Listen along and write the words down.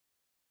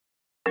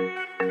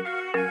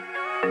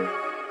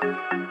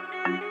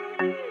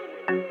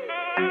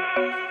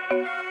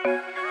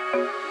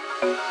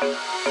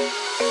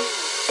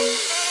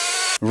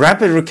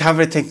Rapid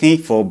recovery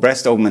technique for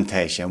breast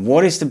augmentation.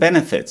 What is the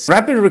benefits?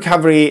 Rapid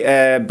recovery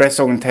breast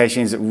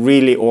augmentation is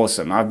really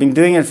awesome. I've been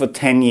doing it for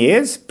 10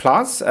 years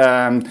plus.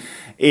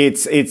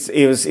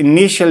 It was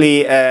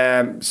initially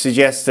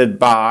suggested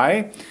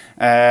by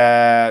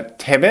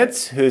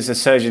Tebbetts, who's a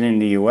surgeon in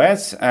the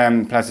US,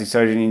 plastic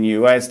surgeon in the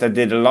US that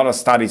did a lot of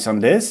studies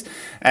on this,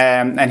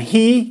 and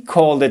he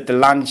called it the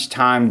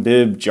lunchtime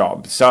boob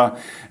job. So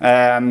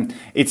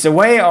it's a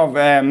way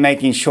of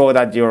making sure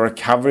that your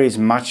recovery is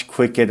much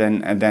quicker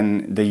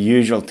than the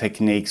usual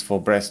techniques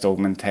for breast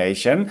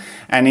augmentation.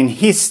 And in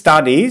his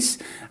studies,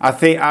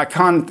 I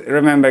can't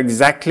remember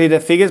exactly the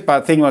figures,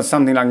 but I think it was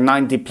something like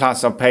 90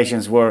 plus of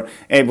patients were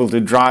able to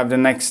drive the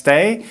next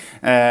day,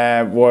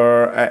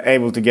 were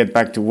able to get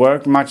back to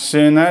work much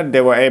sooner.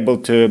 They were able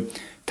to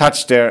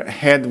touch their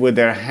head with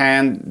their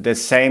hand the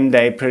same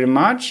day pretty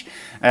much.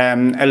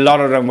 A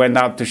lot of them went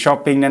out to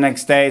shopping the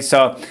next day.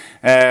 So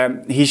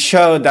he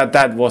showed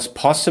that was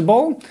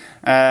possible,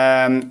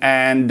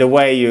 and the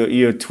way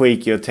you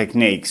tweak your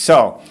technique.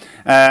 So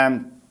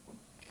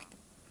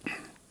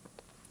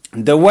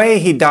the way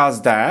he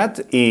does that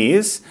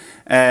is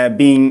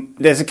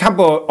there's a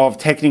couple of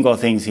technical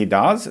things he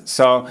does.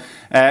 So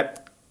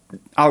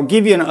I'll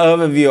give you an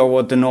overview of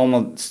what the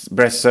normal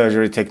breast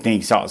surgery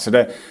techniques are. So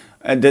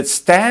the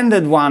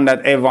standard one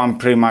that everyone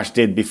pretty much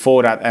did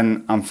before that,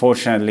 and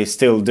unfortunately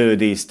still do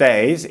these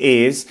days,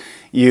 is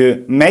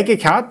you make a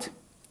cut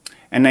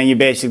and then you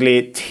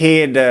basically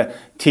tear the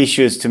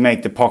tissues to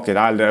make the pocket,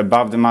 either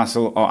above the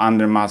muscle or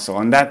under the muscle,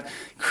 and that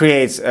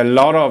creates a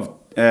lot of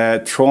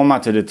trauma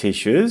to the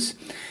tissues.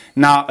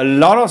 Now, a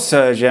lot of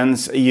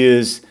surgeons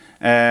use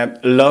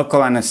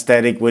local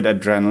anesthetic with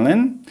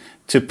adrenaline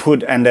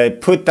they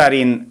put that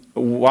in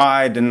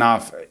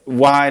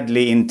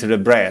widely into the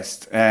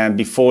breast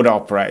before the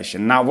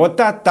operation. Now, what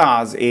that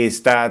does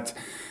is that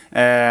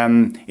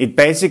it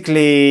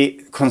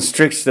basically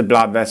constricts the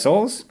blood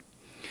vessels,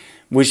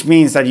 which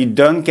means that you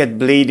don't get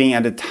bleeding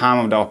at the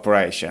time of the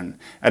operation.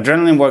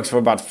 Adrenaline works for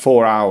about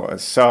 4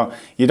 hours, so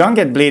you don't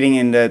get bleeding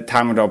in the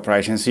time of the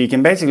operation. So you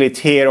can basically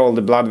tear all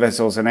the blood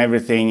vessels and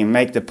everything and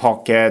make the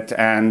pocket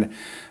and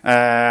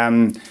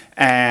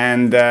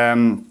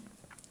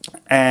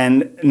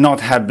not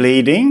have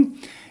bleeding.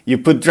 You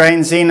put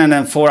drains in and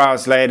then 4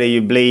 hours later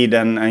you bleed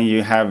and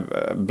you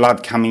have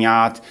blood coming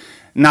out.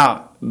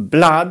 Now,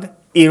 blood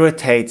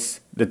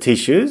irritates the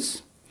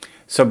tissues.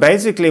 So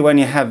basically when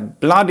you have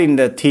blood in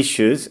the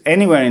tissues,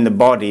 anywhere in the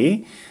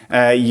body,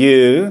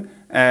 you're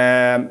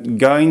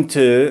going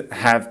to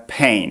have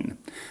pain.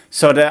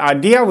 So the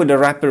idea with the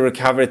rapid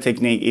recovery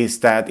technique is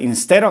that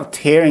instead of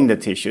tearing the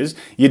tissues,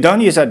 you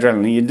don't use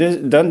adrenaline, you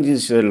don't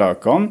use the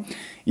locum,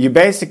 you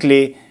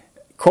basically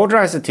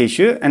cauterize the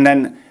tissue, and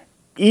then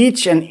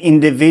each and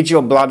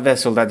individual blood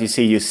vessel that you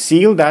see, you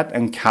seal that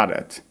and cut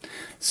it.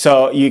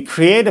 So you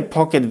create a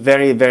pocket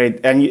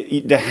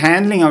the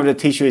handling of the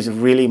tissue is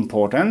really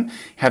important. You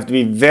have to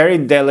be very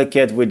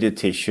delicate with the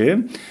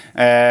tissue.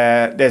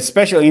 The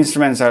special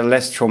instruments are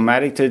less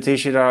traumatic to the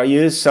tissue that are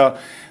used. So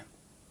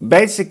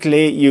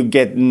basically you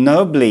get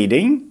no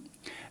bleeding.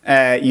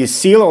 You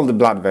seal all the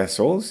blood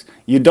vessels.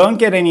 You don't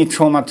get any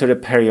trauma to the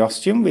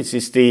periosteum, which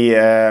is the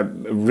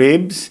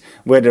ribs,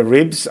 where the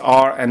ribs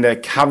are, and the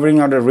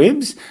covering of the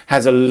ribs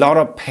has a lot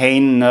of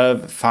pain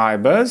nerve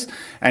fibers.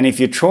 And if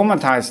you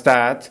traumatize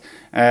that,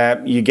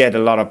 you get a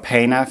lot of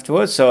pain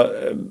afterwards.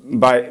 So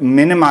by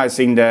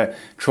minimizing the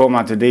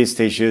trauma to these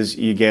tissues,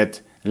 you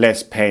get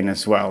less pain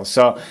as well.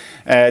 So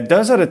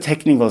those are the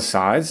technical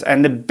sides.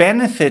 And the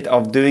benefit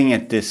of doing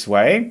it this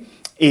way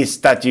is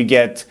that you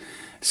get...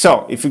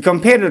 So if you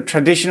compare the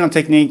traditional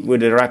technique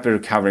with the rapid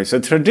recovery, so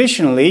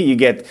traditionally you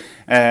get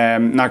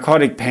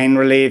narcotic pain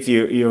relief,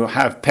 you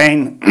have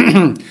pain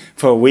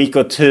for a week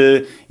or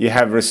two, you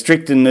have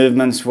restricted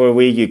movements for a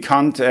week, you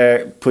can't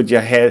put your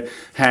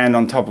hand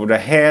on top of the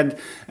head,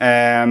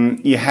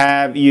 you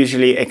have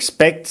usually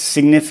expect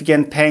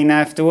significant pain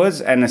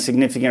afterwards and a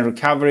significant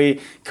recovery,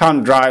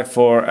 can't drive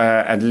for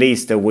at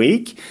least a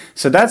week.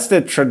 So that's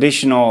the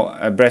traditional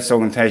breast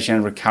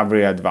augmentation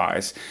recovery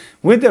advice.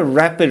 With the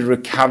rapid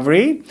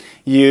recovery,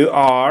 you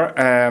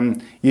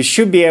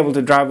should be able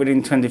to drive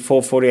within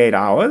 24-48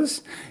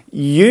 hours.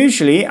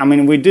 Usually, I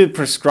mean, we do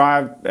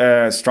prescribe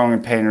stronger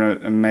pain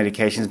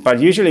medications,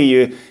 but usually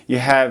you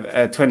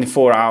have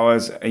 24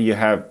 hours, you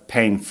have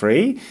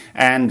pain-free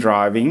and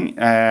driving.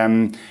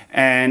 And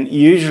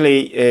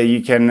usually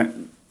you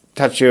can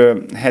touch your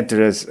head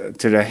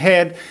to the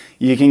head.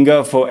 You can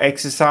go for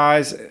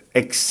exercise,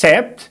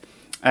 except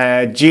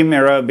gym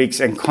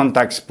aerobics and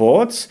contact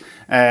sports.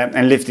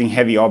 And lifting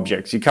heavy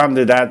objects. You can't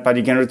do that, but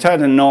you can return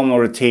to normal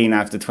routine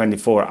after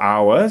 24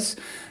 hours.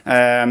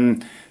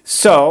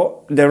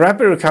 So the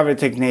rapid recovery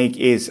technique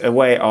is a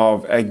way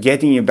of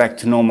getting you back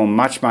to normal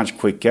much, much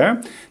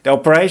quicker. The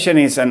operation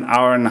is an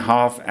hour and a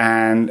half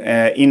and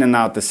in and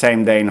out the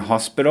same day in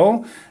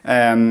hospital.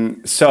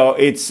 So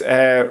it's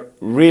a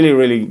really,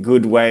 really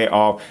good way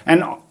of...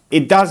 And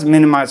it does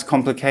minimize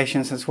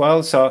complications as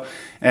well. So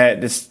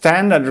the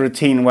standard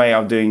routine way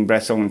of doing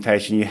breast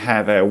augmentation, you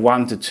have a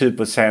 1 to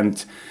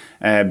 2%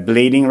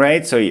 bleeding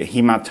rate, so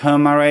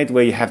hematoma rate,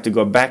 where you have to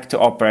go back to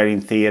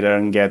operating theater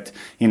and get,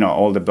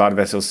 all the blood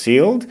vessels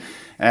sealed.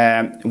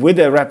 With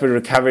the rapid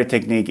recovery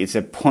technique, it's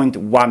a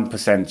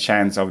 0.1%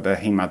 chance of the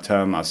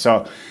hematoma.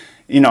 So,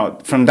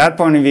 from that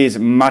point of view, it's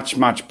much,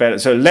 much better.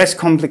 So less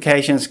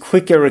complications,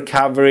 quicker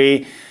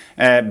recovery,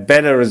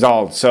 better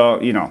results. So,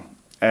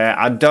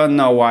 I don't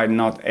know why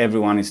not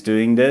everyone is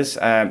doing this.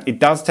 It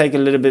does take a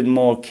little bit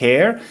more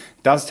care,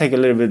 does take a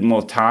little bit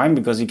more time,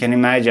 because you can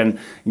imagine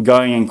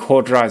going and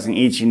cauterizing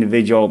each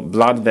individual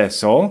blood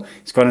vessel.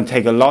 It's going to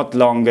take a lot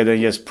longer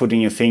than just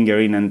putting your finger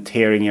in and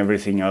tearing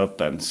everything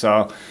open.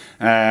 So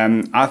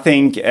I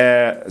think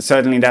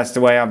certainly that's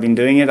the way I've been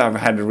doing it. I've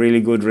had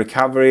really good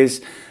recoveries.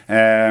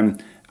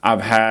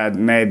 I've had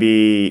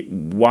maybe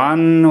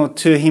 1 or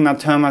 2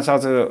 hematomas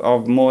out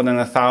of more than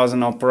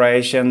 1,000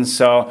 operations.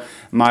 So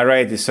my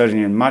rate is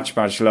certainly much,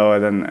 much lower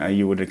than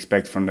you would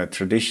expect from the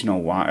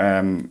traditional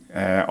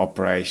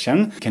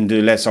operation. Can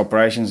do less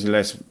operations,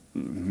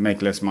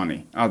 make less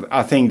money.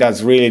 I think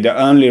that's really the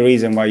only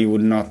reason why you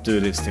would not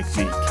do this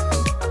technique.